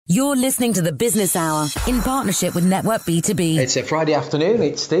You're listening to the Business Hour in partnership with Network B2B. It's a Friday afternoon.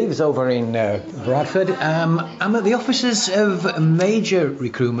 It's Steve's over in Bradford. I'm at the offices of Major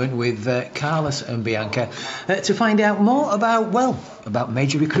Recruitment with Carlos and Bianca to find out more about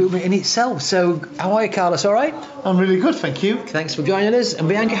Major Recruitment in itself. So, how are you, Carlos? All right? I'm really good, thank you. Thanks for joining us. And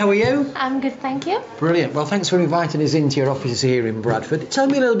Bianca, how are you? I'm good, thank you. Brilliant. Well, thanks for inviting us into your offices here in Bradford. Tell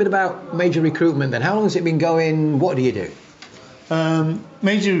me a little bit about Major Recruitment then. How long has it been going? What do you do?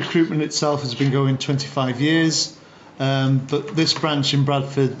 Major Recruitment itself has been going 25 years, but this branch in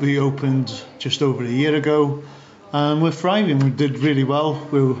Bradford we opened just over a year ago, and we're thriving. We did really well.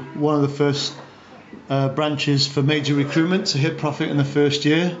 We were one of the first branches for Major Recruitment to hit profit in the first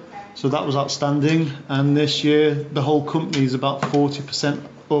year, so that was outstanding. And this year the whole company is about 40%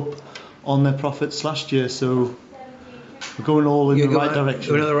 up on their profits last year, so we're going all in the right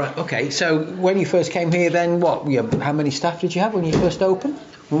direction. Okay, so when you first came here then, how many staff did you have when you first opened?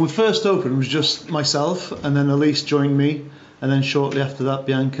 When we first opened, it was just myself, and then Elise joined me, and then shortly after that,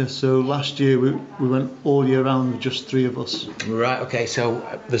 Bianca. So last year, we went all year round with just 3 of us. Right, okay,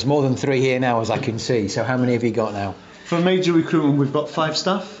 so there's more than 3 here now, as I can see. So how many have you got now? For Major Recruitment, we've got 5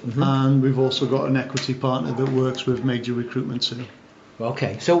 staff, and we've also got an equity partner that works with Major Recruitment too.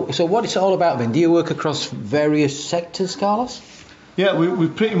 Okay, so what it's all about then? Do you work across various sectors, Carlos? Yeah, we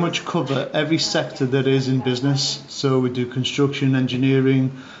pretty much cover every sector that is in business. So we do construction,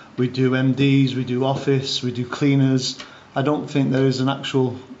 engineering, we do MDs, we do office, we do cleaners. I don't think there is an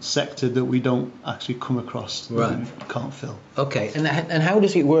actual sector that we don't actually come across that we can't fill. Okay, and how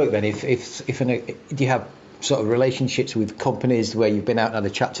does it work then? Do you have sort of relationships with companies where you've been out and had a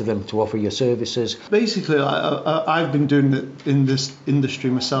chat to them to offer your services? Basically, I've been doing it in this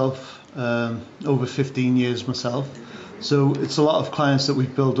industry myself, over 15 years myself. So it's a lot of clients that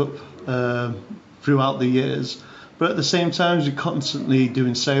we've built up throughout the years. But at the same time, we're constantly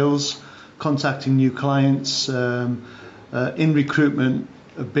doing sales, contacting new clients. In recruitment,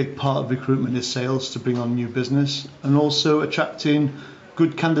 a big part of recruitment is sales to bring on new business, and also attracting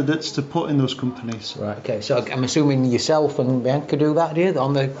good candidates to put in those companies. Right, okay. So I'm assuming yourself and Bianca do that, do you,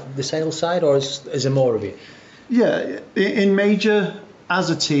 on the sales side, or is there more of you? Yeah, in Major, as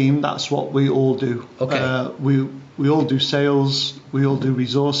a team, that's what we all do. Okay. We all do sales, we all do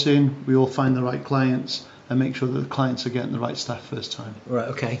resourcing, we all find the right clients and make sure that the clients are getting the right staff first time. Right,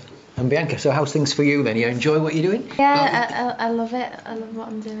 okay. And Bianca, so how's things for you then? You enjoy what you're doing? Yeah, I love it. I love what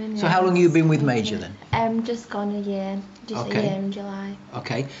I'm doing. So how long have you been with Major then? Just gone a year. A year in July.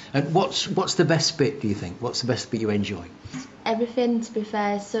 Okay. And what's the best bit, do you think? What's the best bit you enjoy? Everything, to be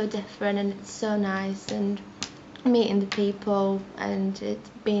fair, is so different and it's so nice, and meeting the people and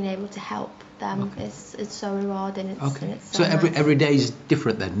being able to help them is so rewarding. It's so nice. every day is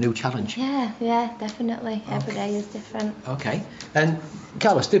different then, new challenge? Yeah, definitely. Okay. Every day is different. Okay. And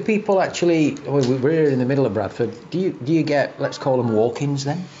Carlos, do people actually, we're here in the middle of Bradford, do you get, let's call them walk-ins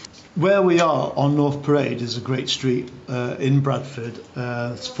then? Where we are on North Parade is a great street in Bradford.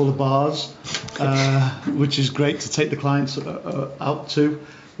 It's full of bars, which is great to take the clients out to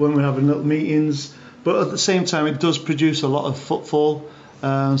when we're having little meetings. But at the same time, it does produce a lot of footfall.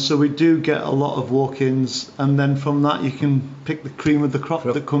 So we do get a lot of walk-ins, and then from that you can pick the cream of the crop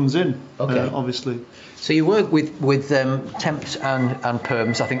that comes in, obviously. So you work with temps and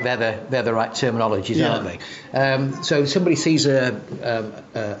perms. I think they're the right terminologies, aren't they? So somebody sees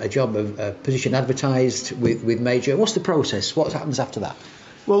a job, a position advertised with Major. What's the process? What happens after that?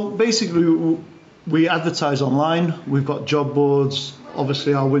 Well, basically we advertise online. We've got job boards.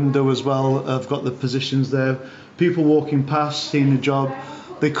 Obviously our window as well. I've got the positions there. People walking past, seeing the job,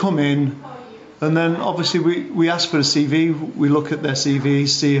 they come in, and then obviously we ask for a CV. We look at their CV,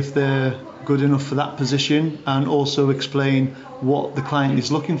 see if they're good enough for that position, and also explain what the client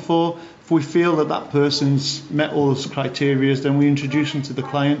is looking for. If we feel that person's met all those criteria, then we introduce them to the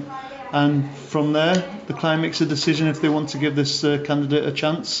client, and from there the client makes a decision if they want to give this candidate a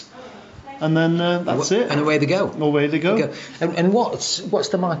chance. And then that's it. And away they go. Away they go. And what's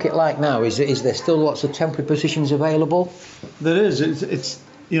the market like now? Is there still lots of temporary positions available? There is. It's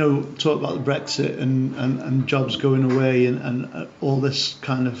talk about the Brexit and jobs going away and all this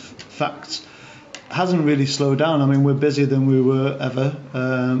kind of facts hasn't really slowed down. I mean, we're busier than we were ever.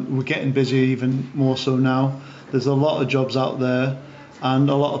 We're getting busier even more so now. There's a lot of jobs out there,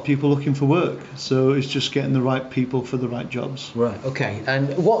 and a lot of people looking for work. So it's just getting the right people for the right jobs. Right, okay.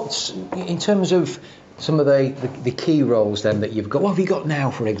 And what's, in terms of some of the key roles then that you've got, what have you got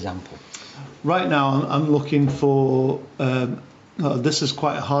now, for example? Right now I'm looking for, this is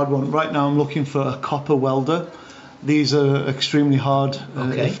quite a hard one. Right now I'm looking for a copper welder. These are extremely hard,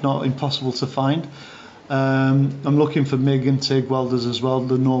 if not impossible to find. I'm looking for MIG and TIG welders as well,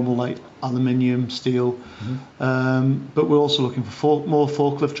 the normal like aluminium, steel. But we're also looking for more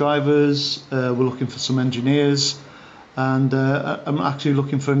forklift drivers. We're looking for some engineers, and I'm actually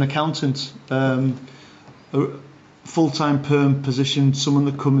looking for an accountant, a full-time perm position, someone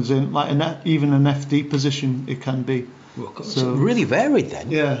that comes in like even an FD position. It can be. Well, so really varied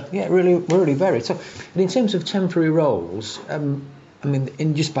then. Yeah. Yeah, really varied. So, and in terms of temporary roles, I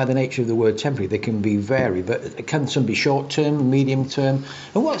mean, just by the nature of the word temporary, they can be varied, but can some be short term, medium term?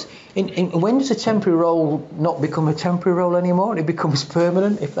 And when does a temporary role not become a temporary role anymore? It becomes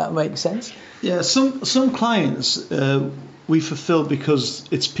permanent, if that makes sense. Yeah, some clients we fulfill because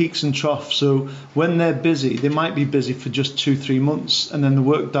it's peaks and troughs. So when they're busy, they might be busy for just 2-3 months, and then the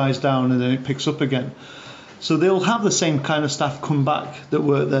work dies down, and then it picks up again. So they'll have the same kind of staff come back that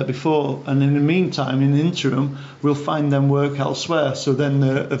worked there before, and in the meantime, in the interim, we'll find them work elsewhere, so then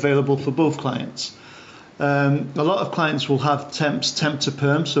they're available for both clients. A lot of clients will have temp to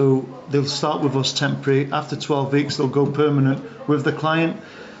perm, so they'll start with us temporary. After 12 weeks, they'll go permanent with the client,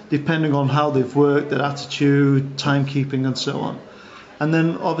 depending on how they've worked, their attitude, timekeeping, and so on. And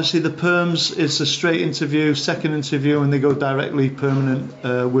then obviously the perms is a straight interview, second interview, and they go directly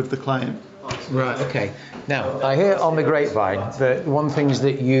permanent with the client. Right, okay. Now, I hear on the grapevine that one things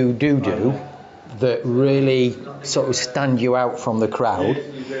that you do that really sort of stand you out from the crowd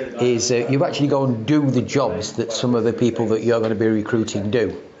is you actually go and do the jobs that some of the people that you're going to be recruiting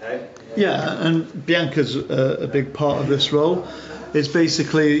do. Yeah, and Bianca's a big part of this role. It's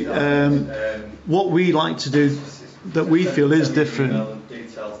basically what we like to do that we feel is different.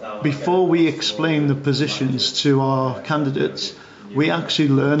 Before we explain the positions to our candidates, we actually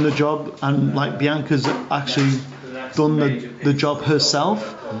learn the job, and like Bianca's actually done the job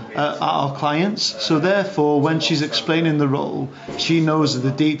herself at our clients. So therefore, when she's explaining the role, she knows the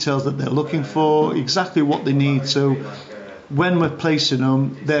details that they're looking for, exactly what they need. So when we're placing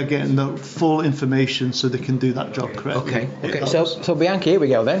them, they're getting the full information so they can do that job correctly. Okay. So Bianca, here we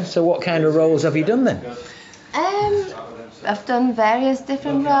go then. So what kind of roles have you done then? I've done various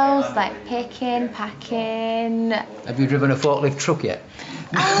different roles, like picking, packing. Have you driven a forklift truck yet?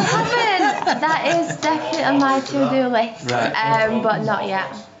 I haven't. That is definitely on my to-do list, right. But not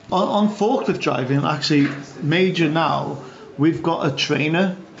yet. On forklift driving, actually, Major now, we've got a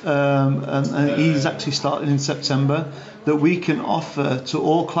trainer, and he's actually starting in September, that we can offer to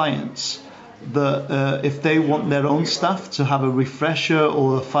all clients that if they want their own staff to have a refresher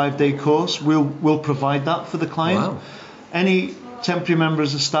or a 5-day course, we'll provide that for the client. Wow. Any temporary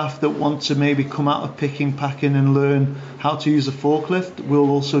members of staff that want to maybe come out of picking, packing and learn how to use a forklift, we'll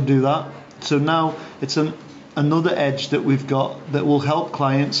also do that. So now it's another edge that we've got that will help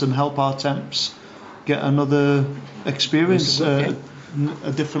clients and help our temps get another experience, a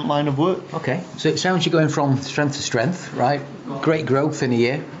different line of work. Okay, so it sounds you're going from strength to strength, right? Great growth in a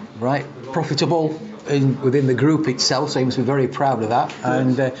year, right? Profitable within the group itself, so you must be very proud of that.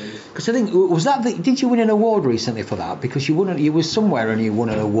 And because I think, did you win an award recently for that? Because you were somewhere and you won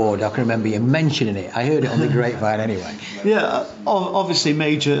an award. I can remember you mentioning it. I heard it on the grapevine anyway. Yeah, obviously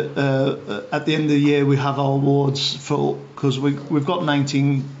Major, at the end of the year we have our awards for, because we've got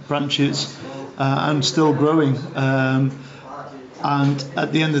 19 branches and still growing. And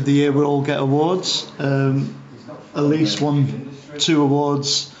at the end of the year we'll all get awards, at least 1-2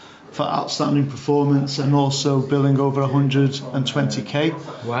 awards for outstanding performance, and also billing over 120k.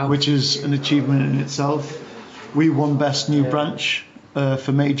 Wow. Which is an achievement in itself. We won best new branch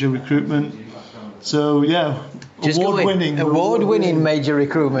for Major Recruitment. So yeah, award-winning Major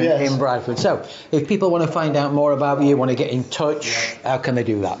Recruitment, yes, in Bradford. So if people want to find out more about you, want to get in touch, how can they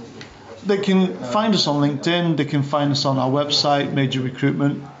do that? They can find us on LinkedIn, they can find us on our website, Major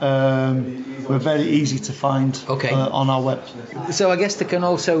Recruitment. We're very easy to find on our website. So I guess they can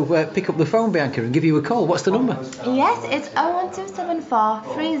also pick up the phone, Bianca, and give you a call. What's the number? Yes, it's 01274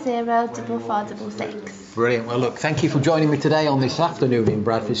 304466. Brilliant. Well, look, thank you for joining me today on this afternoon in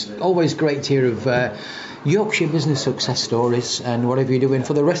Bradford. It's always great to hear of Yorkshire business success stories and whatever you're doing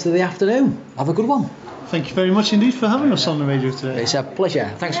for the rest of the afternoon. Have a good one. Thank you very much indeed for having us on the radio today. It's a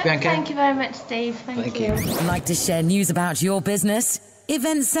pleasure. Thanks, Bianca. Thank you very much, Steve. Thank you. Like to share news about your business,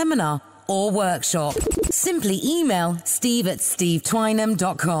 event, seminar or workshop? Simply email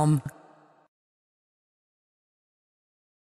steve@stevetwynham.com.